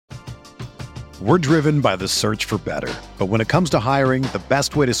We're driven by the search for better. But when it comes to hiring, the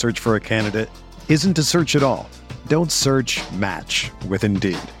best way to search for a candidate isn't to search at all. Don't search, match with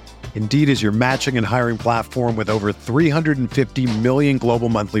Indeed. Indeed is your matching and hiring platform with over 350 million global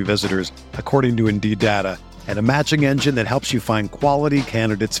monthly visitors, according to Indeed data, and a matching engine that helps you find quality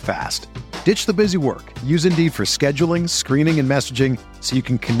candidates fast. Ditch the busy work. Use Indeed for scheduling, screening, and messaging so you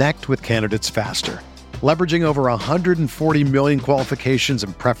can connect with candidates faster. Leveraging over 140 million qualifications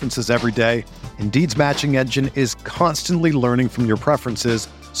and preferences every day, Indeed's matching engine is constantly learning from your preferences,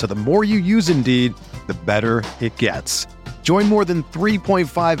 so the more you use Indeed, the better it gets. Join more than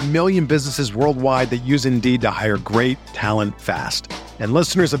 3.5 million businesses worldwide that use Indeed to hire great talent fast. And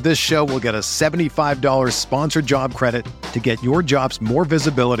listeners of this show will get a $75 sponsored job credit to get your jobs more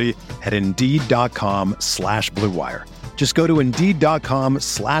visibility at Indeed.com/Blue Wire. Just go to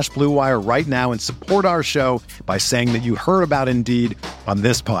Indeed.com/Blue Wire right now and support our show by saying that you heard about Indeed on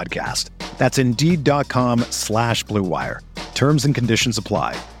this podcast. That's Indeed.com/Blue Wire. Terms and conditions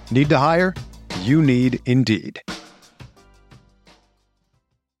apply. Need to hire? You need Indeed.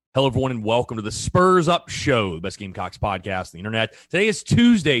 Hello, everyone, and welcome to the Spurs Up Show, the best Gamecocks podcast on the internet. Today is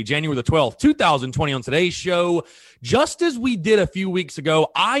Tuesday, January the 12th, 2020. On today's show, just as we did a few weeks ago,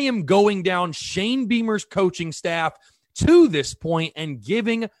 I am going down Shane Beamer's coaching staff to this point and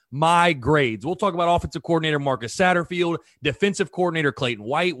giving my grades. We'll talk about offensive coordinator Marcus Satterfield, defensive coordinator Clayton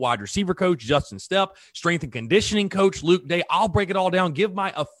White, wide receiver coach Justin Stepp, strength and conditioning coach Luke Day. I'll break it all down, give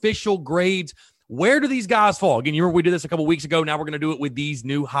my official grades. Where do these guys fall? Again, you remember we did this a couple weeks ago. Now we're going to do it with these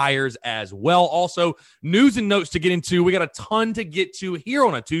new hires as well. Also, news and notes to get into. We got a ton to get to here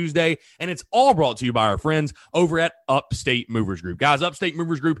on a Tuesday, and it's all brought to you by our friends over at Upstate Movers Group. Guys, Upstate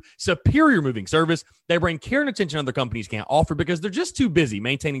Movers Group, superior moving service. They bring care and attention other companies can't offer because they're just too busy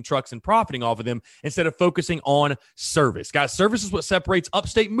maintaining trucks and profiting off of them instead of focusing on service. Guys, service is what separates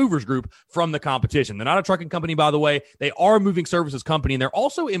Upstate Movers Group from the competition. They're not a trucking company, by the way. They are a moving services company, and they're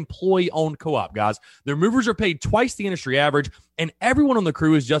also employee-owned co-op, guys. Their movers are paid twice the industry average, and everyone on the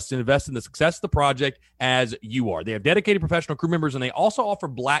crew is just invested in the success of the project as you are. They have dedicated professional crew members, and they also offer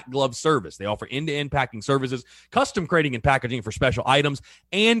black glove service. They offer end-to-end packing services, custom crating and packaging for special items,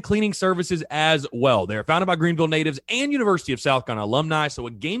 and cleaning services as well. They are founded by Greenville natives and University of South Carolina alumni, so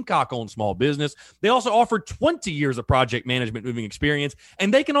a Gamecock-owned small business. They also offer 20 years of project management moving experience,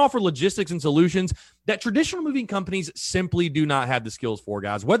 and they can offer logistics and solutions that traditional moving companies simply do not have the skills for,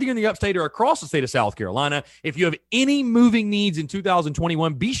 guys. Whether you're in the upstate or across the state of South Carolina, if you have any moving needs in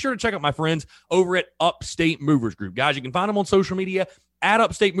 2021, be sure to check out my friends over at Upstate Movers Group. Guys, you can find them on social media at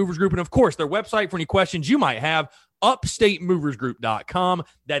Upstate Movers Group, and of course, their website for any questions you might have, upstatemoversgroup.com.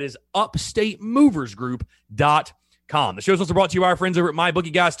 That is upstatemoversgroup.com. The show's also brought to you by our friends over at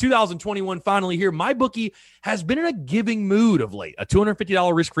MyBookie. Guys, 2021 finally here. MyBookie has been in a giving mood of late. A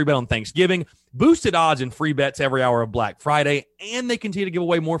 $250 risk-free bet on Thanksgiving, boosted odds and free bets every hour of Black Friday, and they continue to give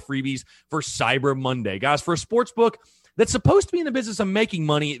away more freebies for Cyber Monday. Guys, for a sports book that's supposed to be in the business of making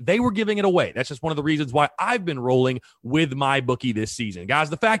money, they were giving it away. That's just one of the reasons why I've been rolling with MyBookie this season. Guys,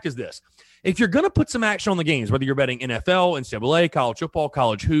 the fact is this. If you're going to put some action on the games, whether you're betting NFL, NCAA, college football,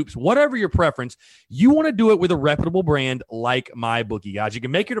 college hoops, whatever your preference, you want to do it with a reputable brand like MyBookie, guys. You can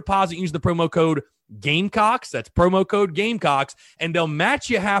make your deposit, use the promo code Gamecocks. That's promo code Gamecocks, and they'll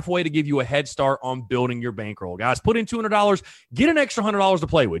match you halfway to give you a head start on building your bankroll. Guys, put in $200, get an extra $100 to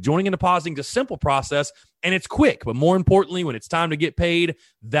play with. Joining and depositing is a simple process, and it's quick. But more importantly, when it's time to get paid,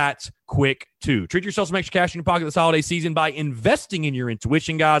 that's quick too. Treat yourself some extra cash in your pocket this holiday season by investing in your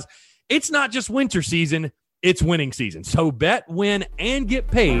intuition, guys. It's not just winter season, it's winning season. So bet, win, and get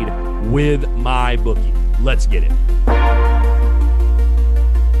paid with MyBookie. Let's get it.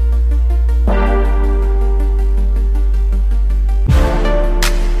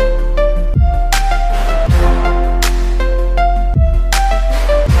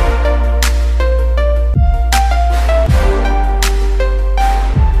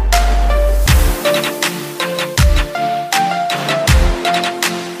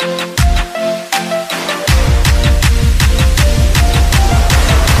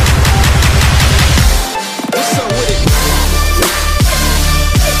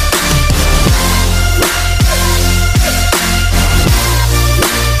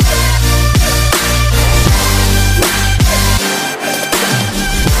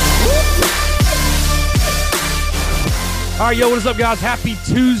 All right, yo, what is up, guys? Happy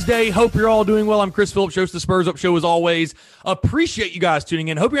Tuesday. Hope you're all doing well. I'm Chris Phillips, host of the Spurs Up Show as always. Appreciate you guys tuning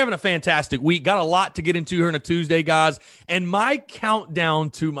in. Hope you're having a fantastic week. Got a lot to get into here on a Tuesday, guys. And my countdown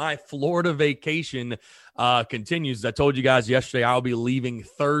to my Florida vacation continues. I told you guys yesterday I'll be leaving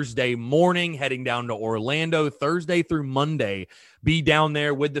Thursday morning, heading down to Orlando Thursday through Monday. Be down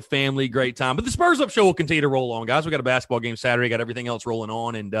there with the family, great time. But the Spurs Up show will continue to roll on, guys. We got a basketball game Saturday, got everything else rolling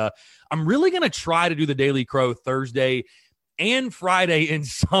on, and I'm really going to try to do the Daily Crow Thursday and Friday in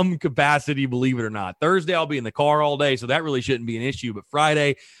some capacity, believe it or not. Thursday I'll be in the car all day, so that really shouldn't be an issue. But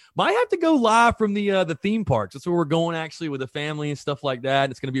Friday might have to go live from the theme parks. That's where we're going, actually, with the family and stuff like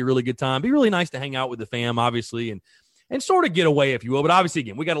that. It's going to be a really good time. Be really nice to hang out with the fam, obviously, and sort of get away, if you will. But obviously,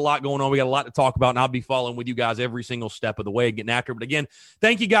 again, we got a lot going on. We got a lot to talk about, and I'll be following with you guys every single step of the way, getting after it. But again,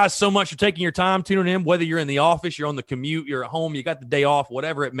 thank you guys so much for taking your time, tuning in, whether you're in the office, you're on the commute, you're at home, you got the day off,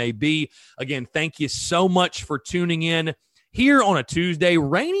 whatever it may be. Again, thank you so much for tuning in here on a Tuesday.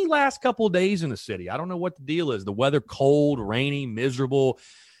 Rainy last couple of days in the city. I don't know what the deal is. The weather cold, rainy, miserable.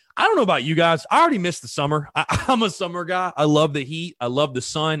 I don't know about you guys. I already missed the summer. I'm a summer guy. I love the heat. I love the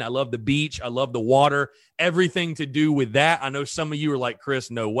sun. I love the beach. I love the water. Everything to do with that. I know some of you are like,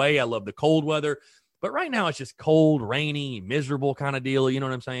 Chris, no way. I love the cold weather. But right now it's just cold, rainy, miserable kind of deal. You know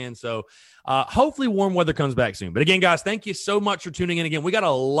what I'm saying? So hopefully warm weather comes back soon. But again, guys, thank you so much for tuning in again. We got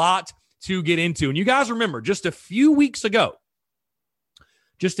a lot to get into. And you guys remember, just a few weeks ago,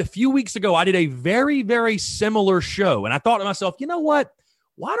 I did a very, very similar show. And I thought to myself, you know what?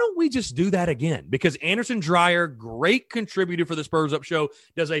 Why don't we just do that again? Because Anderson Dreyer, great contributor for the Spurs Up show,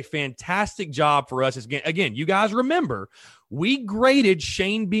 does a fantastic job for us. Again, you guys remember, we graded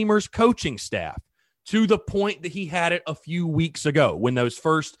Shane Beamer's coaching staff to the point that he had it a few weeks ago when those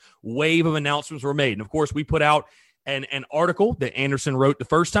first wave of announcements were made. And, of course, we put out an article that Anderson wrote the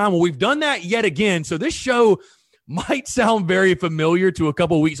first time. Well, we've done that yet again. So this show might sound very familiar to a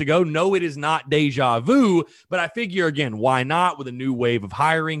couple of weeks ago. No, it is not deja vu, but I figure, again, why not with a new wave of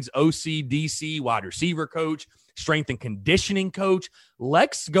hirings, OC, DC, wide receiver coach, strength and conditioning coach.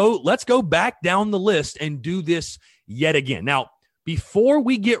 Let's go back down the list and do this yet again. Now, before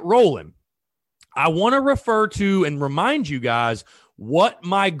we get rolling, I want to refer to and remind you guys what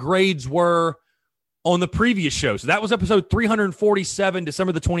my grades were on the previous show. So that was episode 347,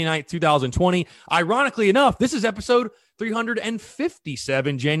 December the 29th, 2020. Ironically enough, this is episode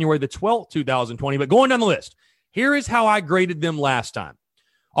 357, January the 12th, 2020. But going down the list, here is how I graded them last time.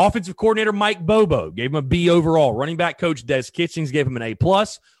 Offensive coordinator Mike Bobo gave him a B overall. Running back coach Des Kitchings gave him an A+.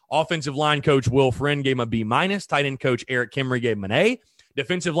 Offensive line coach Will Friend gave him a B-. Tight end coach Eric Kimry gave him an A.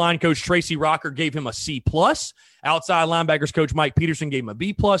 Defensive line coach Tracy Rocker gave him a C+. Outside linebackers coach Mike Peterson gave him a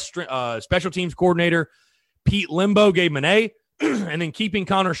B+. Special teams coordinator Pete Limbo gave him an A. And then keeping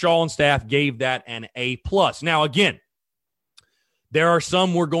Connor Shaw and staff gave that an A+. Now, again, there are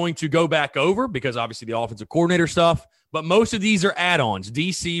some we're going to go back over because obviously the offensive coordinator stuff, but most of these are add-ons.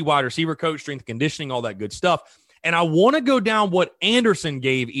 DC, wide receiver coach, strength conditioning, all that good stuff. And I want to go down what Anderson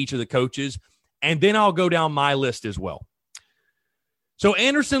gave each of the coaches, and then I'll go down my list as well. So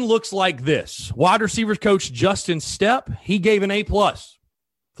Anderson looks like this. Wide receivers coach Justin Stepp, he gave an A+.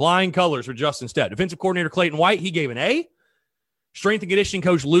 Flying colors for Justin Stepp. Defensive coordinator Clayton White, he gave an A. Strength and conditioning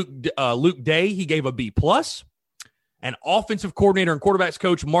coach Luke Day, he gave a B+. And offensive coordinator and quarterbacks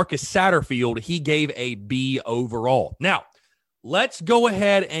coach Marcus Satterfield, he gave a B overall. Now, let's go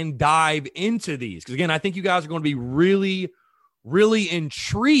ahead and dive into these. Because, again, I think you guys are going to be really, really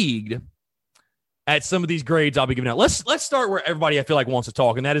intrigued at some of these grades I'll be giving out. Let's start where everybody I feel like wants to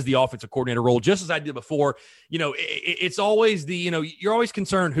talk, and that is the offensive coordinator role. Just as I did before, it's always you're always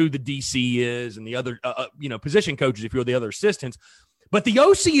concerned who the DC is and the other, position coaches, if you're the other assistants. But the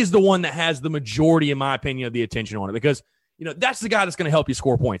OC is the one that has the majority, in my opinion, of the attention on it because, that's the guy that's going to help you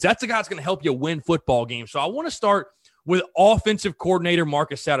score points. That's the guy that's going to help you win football games. So I want to start with offensive coordinator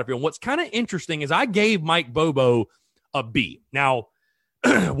Marcus Satterfield. And what's kind of interesting is I gave Mike Bobo a B. Now,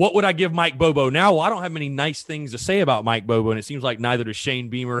 what would I give Mike Bobo now? Well, I don't have many nice things to say about Mike Bobo, and it seems like neither does Shane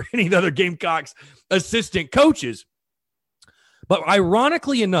Beamer or any of the other Gamecocks assistant coaches. But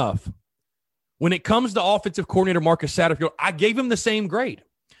ironically enough, when it comes to offensive coordinator Marcus Satterfield, I gave him the same grade.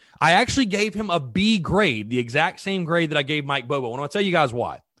 I actually gave him a B grade, the exact same grade that I gave Mike Bobo. And I'll tell you guys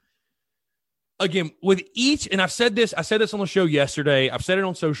why. Again, with each, and I said this on the show yesterday, I've said it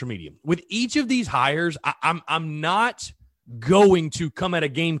on social media. With each of these hires, I'm not going to come at a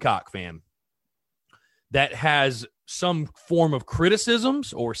Gamecock fan that has some form of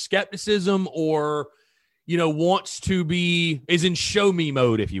criticisms or skepticism or, is in show me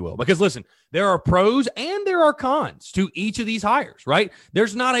mode, if you will. Because listen, there are pros and there are cons to each of these hires, right?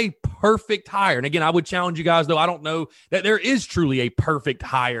 There's not a perfect hire. And again, I would challenge you guys, though, I don't know that there is truly a perfect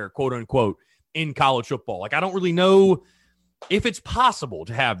hire, quote unquote, in college football. Like, I don't really know if it's possible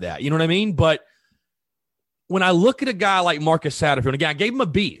to have that. You know what I mean? But when I look at a guy like Marcus Satterfield, again, I gave him a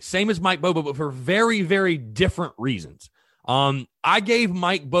B, same as Mike Bobo, but for very, very different reasons. I gave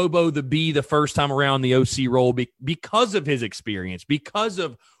Mike Bobo the B the first time around the OC role because of his experience, because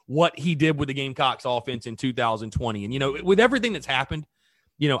of what he did with the Gamecocks offense in 2020. And, with everything that's happened,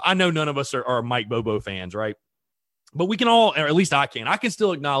 I know none of us are Mike Bobo fans, right? But we can all, or at least I can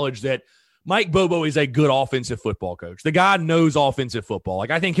still acknowledge that Mike Bobo is a good offensive football coach. The guy knows offensive football.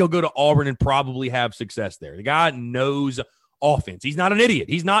 Like, I think he'll go to Auburn and probably have success there. The guy knows offense. He's not an idiot.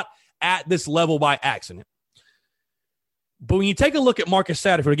 He's not at this level by accident. But when you take a look at Marcus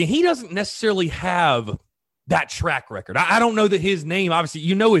Satterfield, again, he doesn't necessarily have that track record. I don't know that his name, obviously,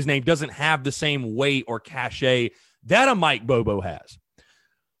 his name doesn't have the same weight or cachet that a Mike Bobo has.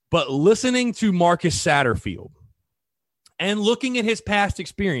 But listening to Marcus Satterfield and looking at his past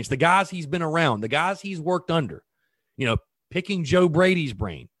experience, the guys he's been around, the guys he's worked under, picking Joe Brady's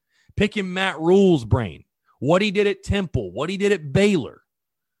brain, picking Matt Rule's brain, what he did at Temple, what he did at Baylor.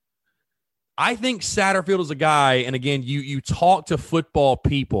 I think Satterfield is a guy, and again, you talk to football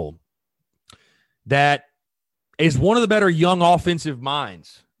people, that is one of the better young offensive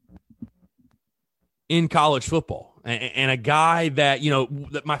minds in college football. And a guy that,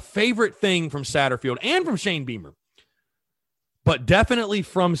 that my favorite thing from Satterfield and from Shane Beamer, but definitely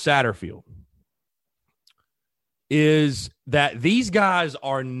from Satterfield, is that these guys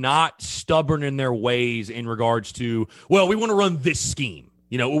are not stubborn in their ways in regards to, well, we want to run this scheme.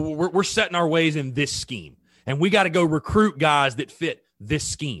 We're setting our ways in this scheme, and we got to go recruit guys that fit this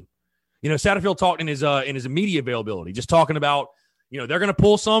scheme. Satterfield talked in his media availability, just talking about, they're going to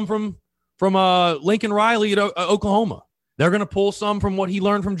pull some from Lincoln Riley at Oklahoma. They're going to pull some from what he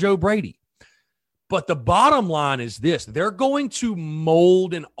learned from Joe Brady. But the bottom line is this: they're going to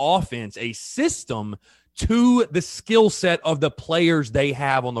mold an offense, a system, to the skill set of the players they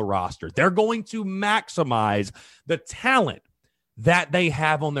have on the roster. They're going to maximize the talent that they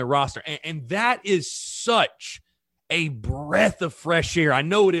have on their roster. And that is such a breath of fresh air. I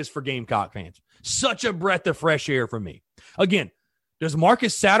know it is for Gamecock fans. Such a breath of fresh air for me. Again, does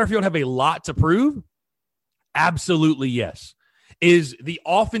Marcus Satterfield have a lot to prove? Absolutely yes. Is the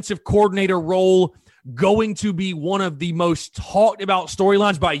offensive coordinator role going to be one of the most talked about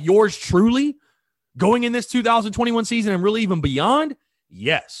storylines by yours truly going in this 2021 season and really even beyond?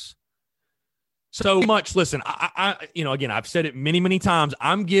 Yes. So much. Listen, again, I've said it many, many times.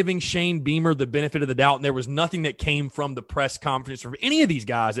 I'm giving Shane Beamer the benefit of the doubt, and there was nothing that came from the press conference from any of these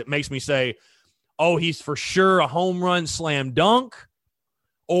guys that makes me say, oh, he's for sure a home run slam dunk,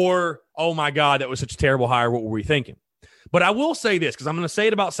 or, oh my God, that was such a terrible hire. What were we thinking? But I will say this, because I'm going to say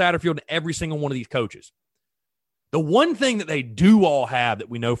it about Satterfield and every single one of these coaches. The one thing that they do all have that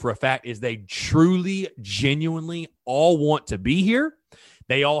we know for a fact is they truly, genuinely all want to be here.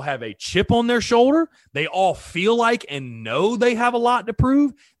 They all have a chip on their shoulder. They all feel like and know they have a lot to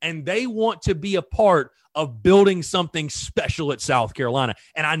prove, and they want to be a part of building something special at South Carolina.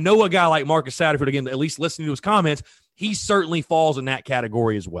 And I know a guy like Marcus Satterfield, again, at least listening to his comments, he certainly falls in that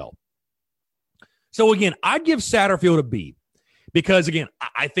category as well. So, again, I'd give Satterfield a B because, again,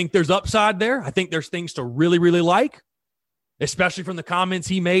 I think there's upside there. I think there's things to really, really like, especially from the comments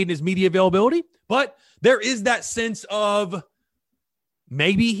he made in his media availability. But there is that sense of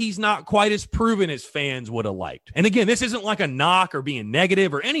maybe he's not quite as proven as fans would have liked. And, again, this isn't like a knock or being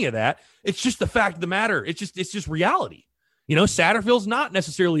negative or any of that. It's just the fact of the matter. It's just reality. Satterfield's not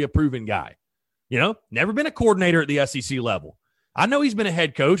necessarily a proven guy. Never been a coordinator at the SEC level. I know he's been a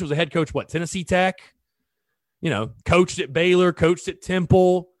head coach. Was a head coach, Tennessee Tech? Coached at Baylor, coached at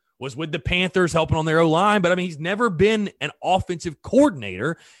Temple, was with the Panthers helping on their O-line. But, he's never been an offensive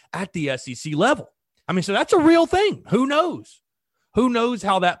coordinator at the SEC level. So that's a real thing. Who knows? Who knows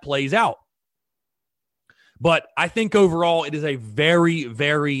how that plays out? But I think overall it is a very,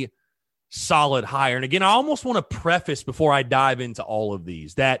 very solid hire. And, again, I almost want to preface before I dive into all of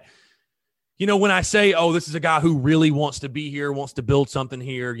these that, when I say, oh, this is a guy who really wants to be here, wants to build something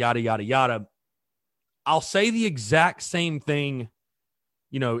here, yada, yada, yada, I'll say the exact same thing,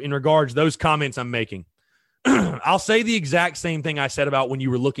 in regards to those comments I'm making. I'll say the exact same thing I said about when you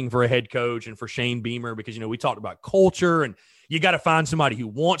were looking for a head coach and for Shane Beamer, because, we talked about culture and you got to find somebody who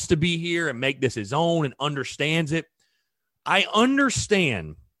wants to be here and make this his own and understands it. I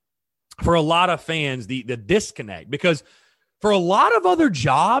understand for a lot of fans the disconnect, because for a lot of other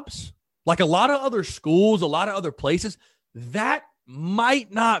jobs, like a lot of other schools, a lot of other places, that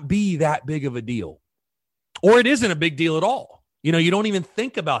might not be that big of a deal. Or it isn't a big deal at all. You don't even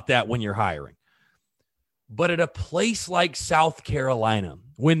think about that when you're hiring. But at a place like South Carolina,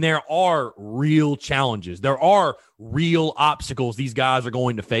 when there are real challenges, there are real obstacles these guys are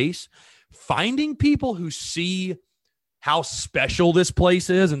going to face, finding people who see how special this place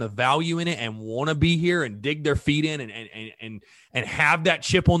is and the value in it and want to be here and dig their feet in and have that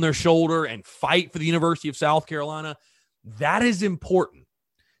chip on their shoulder and fight for the University of South Carolina, that is important.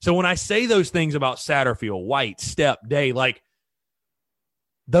 So when I say those things about Satterfield, White, Stepp, Day, like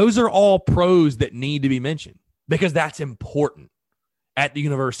those are all pros that need to be mentioned because that's important at the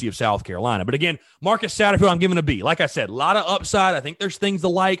University of South Carolina. But again, Marcus Satterfield, I'm giving a B. Like I said, a lot of upside. I think there's things to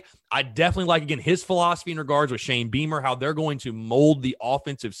like. I definitely like, again, his philosophy in regards with Shane Beamer, how they're going to mold the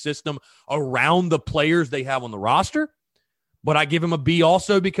offensive system around the players they have on the roster. But I give him a B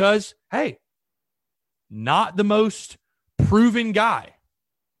also because, hey, not the most proven guy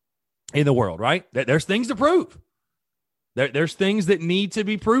in the world, right? There's things to prove. There's things that need to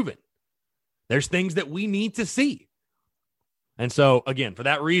be proven. There's things that we need to see. And so, again, for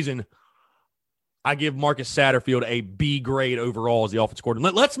that reason, I give Marcus Satterfield a B grade overall as the offensive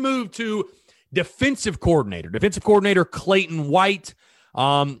coordinator. Let's move to defensive coordinator. Defensive coordinator Clayton White.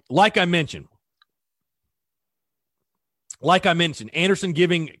 Like I mentioned, Anderson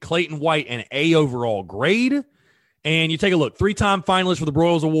giving Clayton White an A overall grade. And you take a look, 3-time finalist for the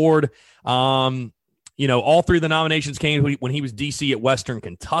Broyles Award. All three of the nominations came when he was DC at Western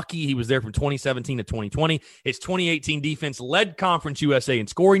Kentucky. He was there from 2017 to 2020. His 2018 defense led Conference USA in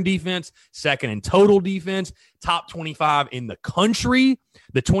scoring defense, second in total defense, top 25 in the country.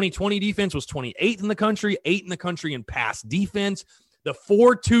 The 2020 defense was 28th in the country, 8th in the country in pass defense. The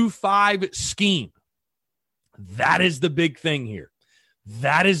 4-2-5 scheme, that is the big thing here.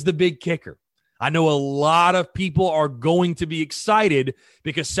 That is the big kicker. I know a lot of people are going to be excited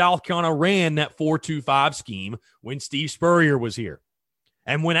because South Carolina ran that 4-2-5 scheme when Steve Spurrier was here.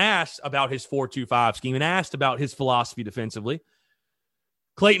 And when asked about his 4-2-5 scheme and asked about his philosophy defensively,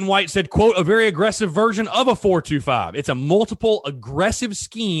 Clayton White said, quote, a very aggressive version of a 4-2-5. It's a multiple aggressive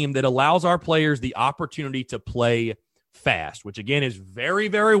scheme that allows our players the opportunity to play fast, which again is very,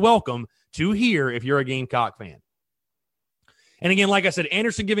 very welcome to hear if you're a Gamecock fan. And again, like I said,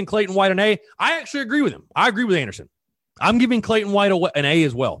 Anderson giving Clayton White an A. I actually agree with him. I agree with Anderson. I'm giving Clayton White an A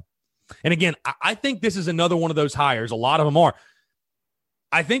as well. And again, I think this is another one of those hires. A lot of them are.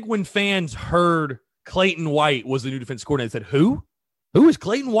 I think when fans heard Clayton White was the new defensive coordinator, they said, who? Who is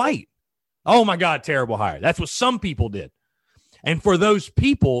Clayton White? Oh, my God, terrible hire. That's what some people did. And for those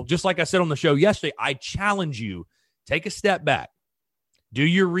people, just like I said on the show yesterday, I challenge you, take a step back. Do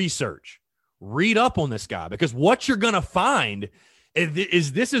your research. Read up on this guy, because what you're going to find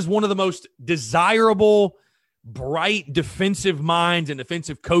is this is one of the most desirable, bright defensive minds and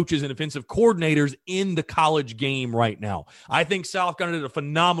defensive coaches and defensive coordinators in the college game right now. I think South Carolina did a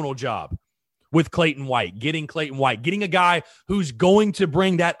phenomenal job with Clayton White, getting a guy who's going to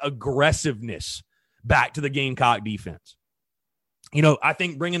bring that aggressiveness back to the Gamecock defense. I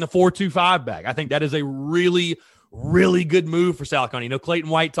think bringing the 4-2-5 back, I think that is a really good move for South Carolina. Clayton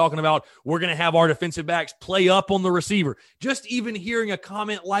White talking about we're going to have our defensive backs play up on the receiver. Just even hearing a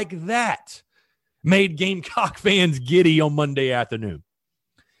comment like that made Gamecock fans giddy on Monday afternoon.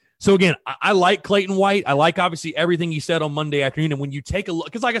 So again, I like Clayton White. I like obviously everything he said on Monday afternoon. And when you take a look,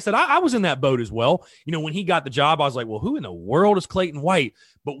 because like I said, I was in that boat as well. When he got the job, I was like, well, who in the world is Clayton White?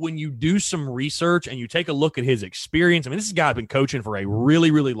 But when you do some research and you take a look at his experience, this is a guy who's been coaching for a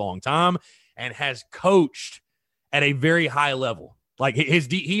really, really long time and has coached at a very high level. Like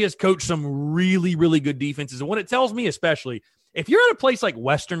he has coached some really, really good defenses. And what it tells me, especially if you're at a place like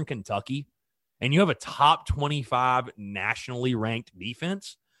Western Kentucky and you have a top 25 nationally ranked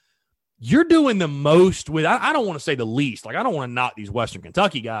defense, you're doing the most with, I don't want to say the least, like I don't want to knock these Western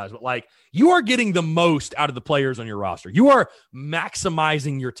Kentucky guys, but like you are getting the most out of the players on your roster. You are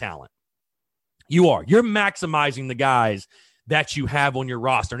maximizing your talent. You're maximizing the guys that you have on your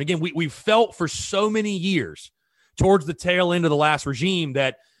roster. And again, we've felt for so many years towards the tail end of the last regime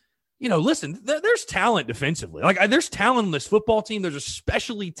that, listen, there's talent defensively. Like there's talent on this football team. There's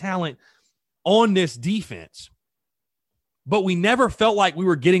especially talent on this defense. But we never felt like we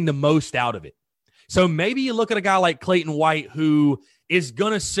were getting the most out of it. So maybe you look at a guy like Clayton White who is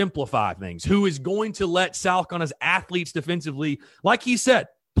going to simplify things, who is going to let South Carolina's athletes defensively, like he said,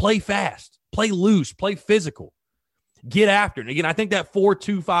 play fast, play loose, play physical, get after it. And again, I think that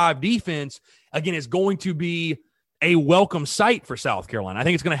 4-2-5 defense, again, is going to be a welcome sight for South Carolina. I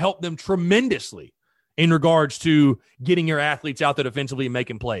think it's going to help them tremendously in regards to getting your athletes out there defensively and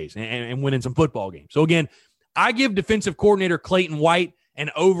making plays and winning some football games. So again, I give defensive coordinator Clayton White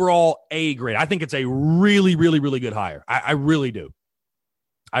an overall A grade. I think it's a really, really, really good hire. I really do.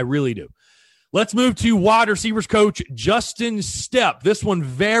 Let's move to wide receivers coach Justin Stepp. This one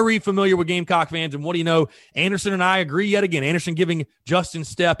very familiar with Gamecock fans. And what do you know? Anderson and I agree yet again. Anderson giving Justin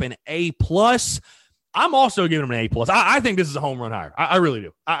Stepp an A+. I'm also giving him an A+. I think this is a home run hire. I really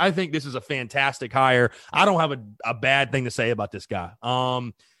do. I think this is a fantastic hire. I don't have a bad thing to say about this guy.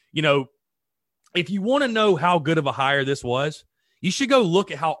 If you want to know how good of a hire this was, you should go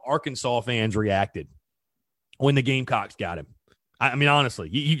look at how Arkansas fans reacted when the Gamecocks got him. I mean, honestly,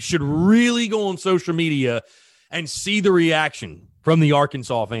 you should really go on social media and see the reaction from the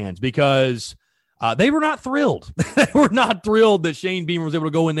Arkansas fans because they were not thrilled. They were not thrilled that Shane Beamer was able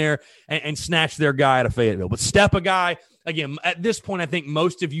to go in there and snatch their guy out of Fayetteville. But Stepp, a guy, again, at this point, I think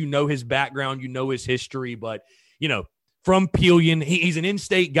most of you know his background, you know his history, but, from Pelion, he's an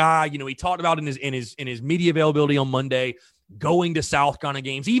in-state guy. He talked about in his media availability on Monday going to South Carolina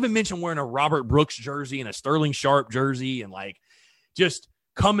games. He even mentioned wearing a Robert Brooks jersey and a Sterling Sharp jersey and, just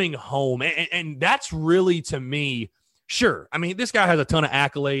coming home. And that's really, to me, sure. I mean, this guy has a ton of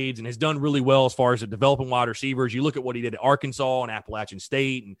accolades and has done really well as far as developing wide receivers. You look at what he did at Arkansas and Appalachian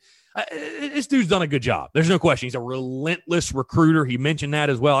State, and this dude's done a good job. There's no question. He's a relentless recruiter. He mentioned that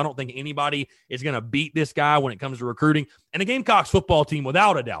as well. I don't think anybody is going to beat this guy when it comes to recruiting. And the Gamecocks football team,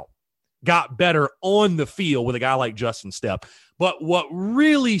 without a doubt, got better on the field with a guy like Justin Stepp. But what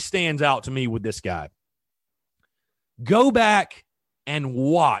really stands out to me with this guy, go back and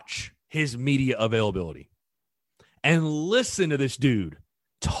watch his media availability and listen to this dude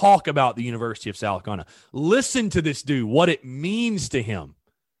talk about the University of South Carolina. Listen to this dude, what it means to him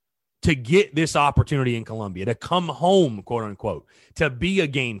to get this opportunity in Columbia, to come home, quote unquote, to be a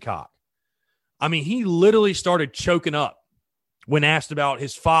Gamecock. I mean, he literally started choking up when asked about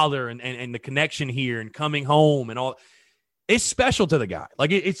his father and the connection here and coming home and all. It's special to the guy.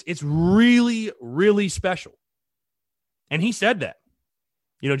 It's really, really special. And he said that.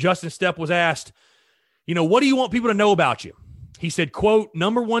 Justin Stepp was asked, what do you want people to know about you? He said, quote,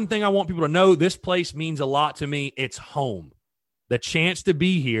 number one thing I want people to know, this place means a lot to me. It's home. The chance to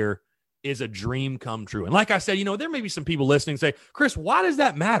be here is a dream come true. And like I said, there may be some people listening and say, Chris, why does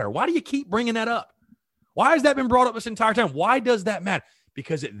that matter? Why do you keep bringing that up? Why has that been brought up this entire time? Why does that matter?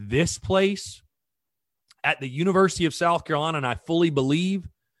 Because at this place, at the University of South Carolina, and I fully believe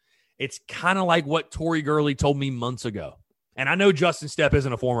it's kind of like what Tori Gurley told me months ago. And I know Justin Stepp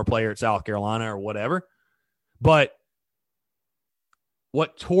isn't a former player at South Carolina or whatever, but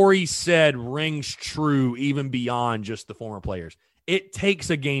what Tori said rings true even beyond just the former players. It takes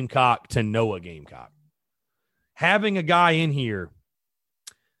a Gamecock to know a Gamecock. Having a guy in here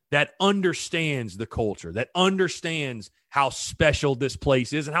that understands the culture, that understands how special this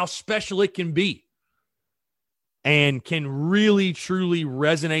place is and how special it can be, and can really, truly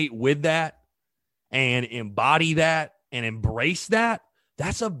resonate with that and embody that and embrace that,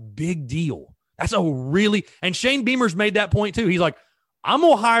 that's a big deal. That's a really – and Shane Beamer's made that point too. He's like, I'm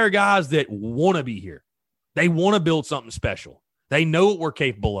going to hire guys that want to be here. They want to build something special. They know what we're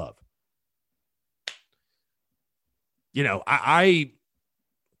capable of.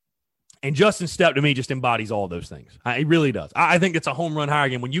 And Justin Stepp to me just embodies all those things. He really does. I think it's a home run hire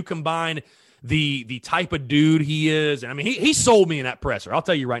again. When you combine the type of dude he is, and I mean, he sold me in that presser. I'll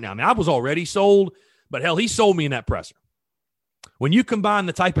tell you right now. I mean, I was already sold, but hell, he sold me in that presser. When you combine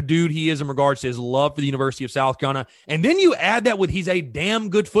the type of dude he is in regards to his love for the University of South Carolina, and then you add that with he's a damn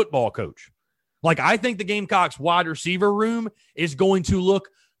good football coach. I think the Gamecocks wide receiver room is going to look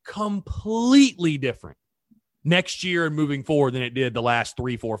completely different next year and moving forward than it did the last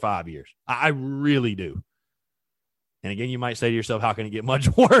 3, 4, 5 years. I really do. And again, you might say to yourself, how can it get much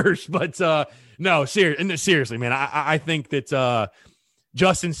worse? But no, seriously, man, I think that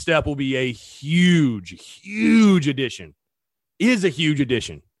Justin Stepp will be a huge addition, is a huge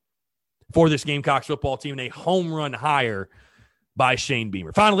addition for this Gamecocks football team, and a home run hire by Shane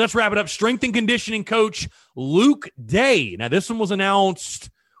Beamer. Finally, let's wrap it up. Strength and conditioning coach Luke Day. Now, this one was announced,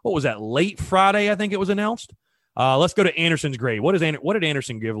 what was that, late Friday, I think it was announced. Let's go to Anderson's grade. What did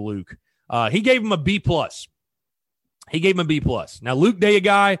Anderson give Luke? He gave him a B+. Now, Luke Day, a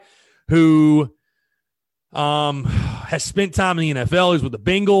guy who has spent time in the NFL. He was with the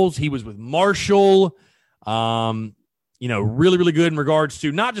Bengals. He was with Marshall. Really, really good in regards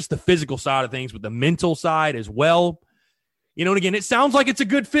to not just the physical side of things, but the mental side as well. And again, it sounds like it's a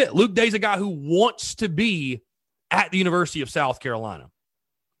good fit. Luke Day's a guy who wants to be at the University of South Carolina.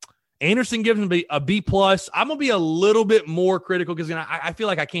 Anderson gives him a B+. I'm going to be a little bit more critical because I feel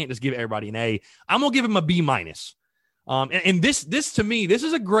like I can't just give everybody an A. I'm going to give him a B-. And this to me, this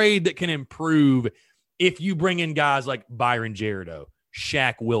is a grade that can improve if you bring in guys like Byron Gerardo,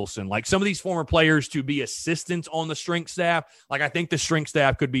 Shaq Wilson, like some of these former players to be assistants on the strength staff. Like I think the strength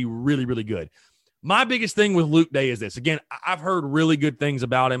staff could be really, really good. My biggest thing with Luke Day is this. Again, I've heard really good things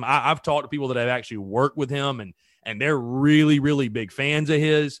about him. I've talked to people that have actually worked with him, and they're really, really big fans of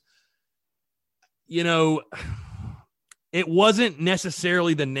his. You know, it wasn't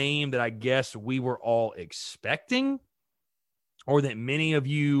necessarily the name that I guess we were all expecting or that many of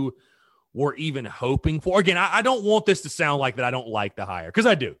you were even hoping for. Again, I don't want this to sound like that I don't like the hire, because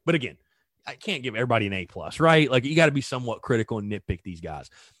I do. But again, I can't give everybody an A+, right? Like, you got to be somewhat critical and nitpick these guys.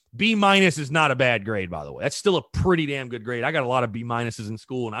 B- is not a bad grade, by the way. That's still a pretty damn good grade. I got a lot of B- in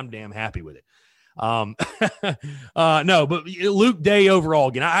school, and I'm damn happy with it. No, but Luke Day overall,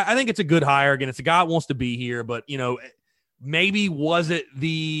 again, I think it's a good hire. Again, it's a guy that wants to be here, but, you know, maybe was it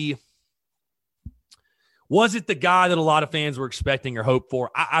the guy that a lot of fans were expecting or hoped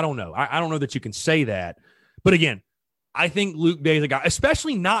for? I don't know. I don't know that you can say that. But again, I think Luke Day is a guy,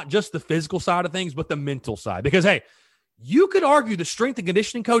 especially not just the physical side of things, but the mental side. Because, hey, you could argue the strength and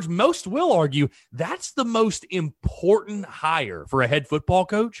conditioning coach, most will argue, that's the most important hire for a head football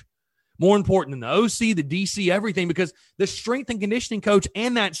coach. More important than the OC, the DC, everything, because the strength and conditioning coach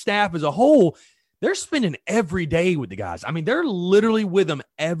and that staff as a whole, they're spending every day with the guys. I mean, they're literally with them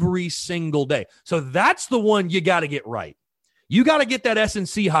every single day. So that's the one you got to get right. You got to get that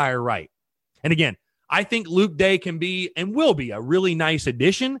S&C hire right. And again, I think Luke Day can be and will be a really nice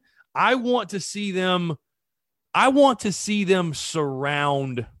addition. I want to see them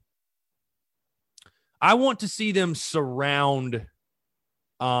surround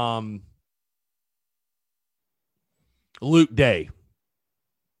Luke Day.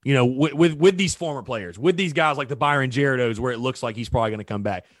 You know, with these former players, with these guys like the Byron Gerardos, where it looks like he's probably going to come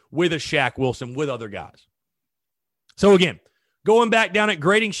back, with a Shaq Wilson, with other guys. So again, going back down at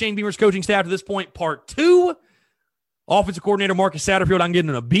grading Shane Beamer's coaching staff to this point, part 2. Offensive coordinator Marcus Satterfield, I'm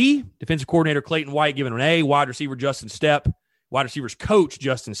getting a B. Defensive coordinator Clayton White giving an A. Wide receiver Justin Stepp. Wide receivers coach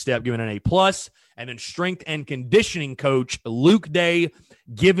Justin Stepp giving an A+. And then strength and conditioning coach Luke Day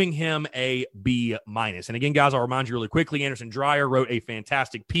giving him a B-. And again, guys, I'll remind you really quickly, Anderson Dreyer wrote a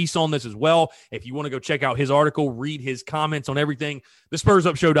fantastic piece on this as well. If you want to go check out his article, read his comments on everything,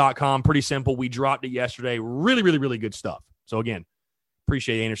 thespursupshow.com. Pretty simple. We dropped it yesterday. Really, really, really good stuff. So again,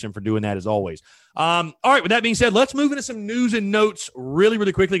 appreciate Anderson for doing that as always. All right, with that being said, let's move into some news and notes really,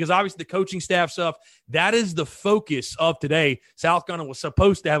 really quickly, because obviously the coaching staff stuff, that is the focus of today. South Carolina was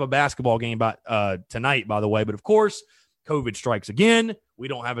supposed to have a basketball game tonight, by the way, but of course, COVID strikes again. We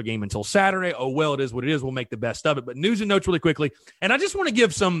don't have a game until Saturday. Oh, well, it is what it is. We'll make the best of it. But news and notes really quickly. And I just want to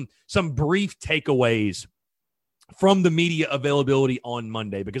give some brief takeaways from the media availability on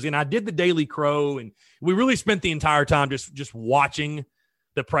Monday, because I did the Daily Crow, and we really spent the entire time just watching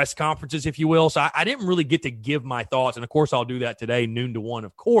the press conferences, if you will. So I didn't really get to give my thoughts. And of course, I'll do that today, noon to 1,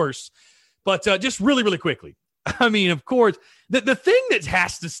 of course. But just really, really quickly. I mean, of course, the thing that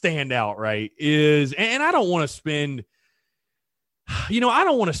has to stand out, right, is, and I don't want to spend, I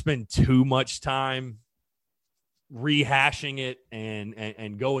don't want to spend too much time rehashing it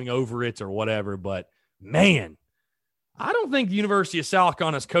and going over it or whatever. But man, I don't think the University of South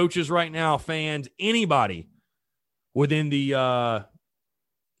Carolina's coaches right now, fans, anybody within the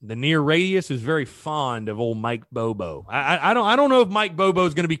near radius is very fond of old Mike Bobo. I don't know if Mike Bobo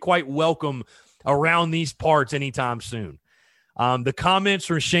is going to be quite welcome around these parts anytime soon. The comments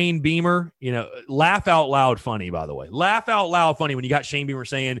from Shane Beamer, laugh out loud funny, by the way. Laugh out loud funny when you got Shane Beamer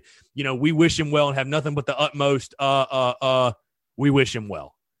saying, we wish him well and have nothing but the utmost, we wish him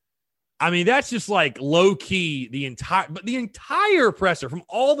well. I mean, that's just like low key, the entire presser from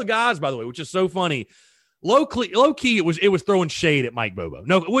all the guys, by the way, which is so funny. Low key, it was throwing shade at Mike Bobo.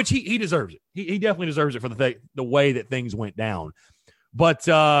 No, which he deserves it. He definitely deserves it for the way that things went down. But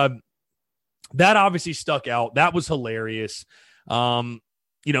that obviously stuck out. That was hilarious. Marcus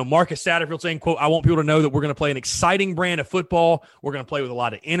Satterfield saying, quote, I want people to know that we're going to play an exciting brand of football. We're going to play with a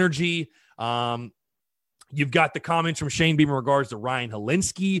lot of energy. You've got the comments from Shane Beamer in regards to Ryan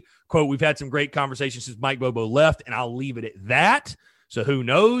Helinski. Quote, we've had some great conversations since Mike Bobo left, and I'll leave it at that. So who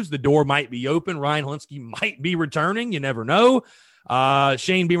knows? The door might be open. Ryan Helinski might be returning. You never know.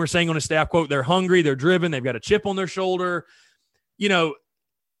 Shane Beamer saying on his staff, quote, they're hungry, they're driven, they've got a chip on their shoulder.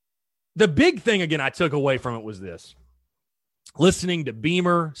 The big thing, again, I took away from it was this. Listening to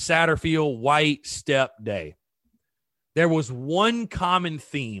Beamer, Satterfield, White, Stepp, Day. There was one common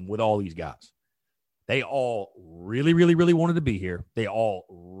theme with all these guys. They all really, really, really wanted to be here. They all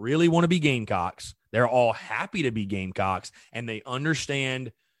really want to be Gamecocks. They're all happy to be Gamecocks, and they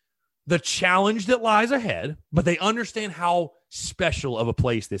understand the challenge that lies ahead, but they understand how special of a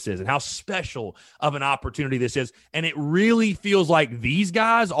place this is and how special of an opportunity this is. And it really feels like these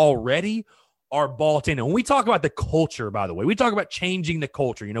guys already are bought in. And when we talk about the culture, by the way, we talk about changing the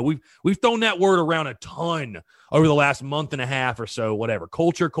culture. You know, we've thrown that word around a ton over the last month and a half or so, whatever.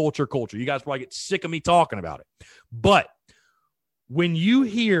 Culture. You guys probably get sick of me talking about it. But when you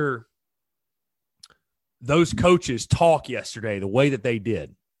hear those coaches talk yesterday the way that they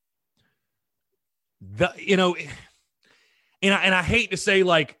did, and I hate to say,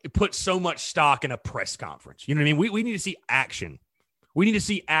 like, put so much stock in a press conference. You know what I mean? We need to see action. We need to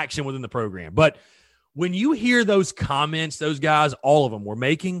see action within the program. But when you hear those comments, those guys, all of them were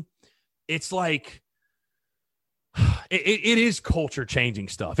making, it's like it is culture-changing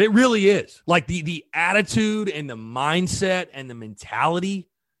stuff. It really is. Like the attitude and the mindset and the mentality.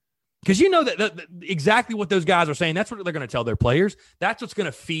 Because you know that exactly what those guys are saying, that's what they're going to tell their players. That's what's going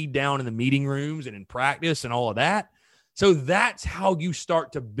to feed down in the meeting rooms and in practice and all of that. So that's how you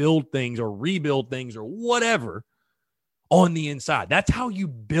start to build things or rebuild things or whatever on the inside. That's how you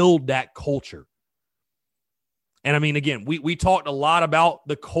build that culture. And I mean, again, we talked a lot about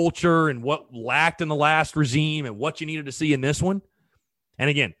the culture and what lacked in the last regime and what you needed to see in this one. And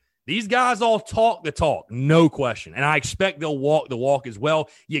again, these guys all talk the talk, no question. And I expect they'll walk the walk as well.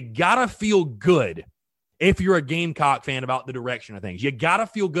 You got to feel good if you're a Gamecock fan about the direction of things. You got to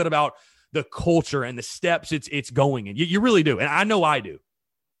feel good about the culture and the steps it's going in. You really do. And I know I do.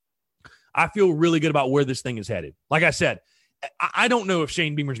 I feel really good about where this thing is headed. Like I said, I don't know if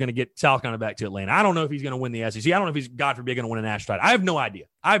Shane Beamer's going to get South Carolina back to Atlanta. I don't know if he's going to win the SEC. I don't know if he's, God forbid, going to win a national title. I have no idea.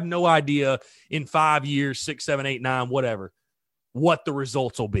 I have no idea in 5 years, 6, 7, 8, 9, whatever, what the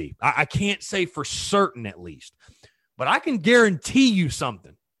results will be. I can't say for certain, at least. But I can guarantee you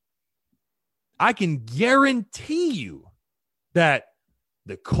something. I can guarantee you that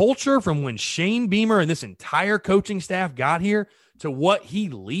the culture from when Shane Beamer and this entire coaching staff got here to what he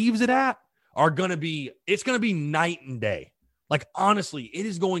leaves it at are going to be, it's going to be night and day. Like, honestly, it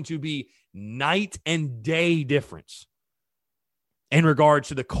is going to be night and day difference in regards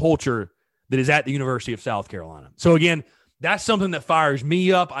to the culture that is at the University of South Carolina. So, again, that's something that fires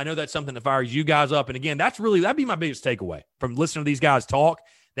me up. I know that's something that fires you guys up. And, again, that'd be my biggest takeaway from listening to these guys talk,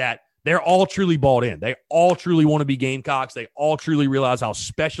 that they're all truly bought in. They all truly want to be Gamecocks. They all truly realize how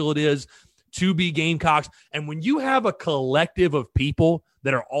special it is to be Gamecocks. And when you have a collective of people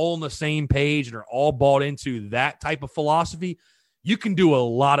that are all on the same page and are all bought into that type of philosophy, you can do a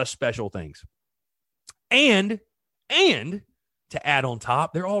lot of special things. And to add on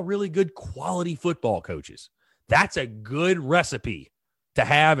top, they're all really good quality football coaches. That's a good recipe to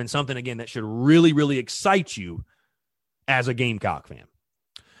have, and something, again, that should really, really excite you as a Gamecock fan.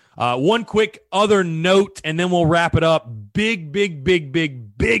 One quick other note, and then we'll wrap it up. Big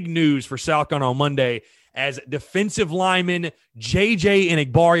news for South Carolina on Monday as defensive lineman J.J.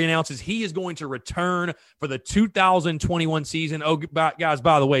 Enagbare announces he is going to return for the 2021 season. Oh, guys,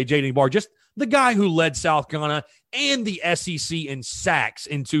 by the way, J.J. Enagbare, just the guy who led South Carolina and the SEC in sacks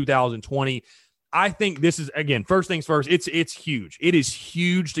in 2020. I think this is, again, first things first, it's huge. It is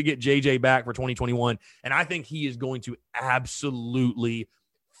huge to get J.J. back for 2021, and I think he is going to absolutely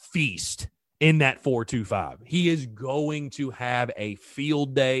feast in that 4.25. He is going to have a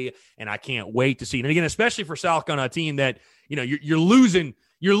field day, and I can't wait to see it. And again, especially for South Carolina, a team that, you know, you're losing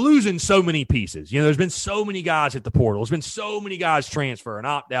so many pieces. You know, there's been so many guys at the portal. There's been so many guys transfer and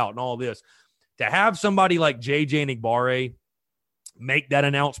opt out and all this. To have somebody like J.J. Enagbare make that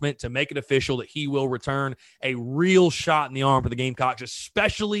announcement, to make it official that he will return, a real shot in the arm for the Gamecocks,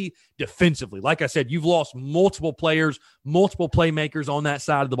 especially defensively. Like I said, you've lost multiple players, multiple playmakers on that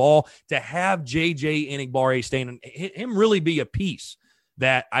side of the ball. To have J.J. Enagbare staying and him really be a piece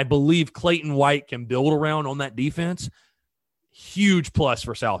that I believe Clayton White can build around on that defense, huge plus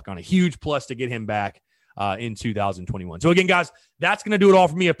for South Carolina. Huge plus to get him back in 2021. So again, guys, that's going to do it all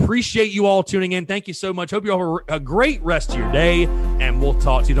for me. Appreciate you all tuning in. Thank you so much. Hope you all have a great rest of your day, and we'll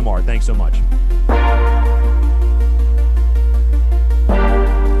talk to you tomorrow. Thanks so much.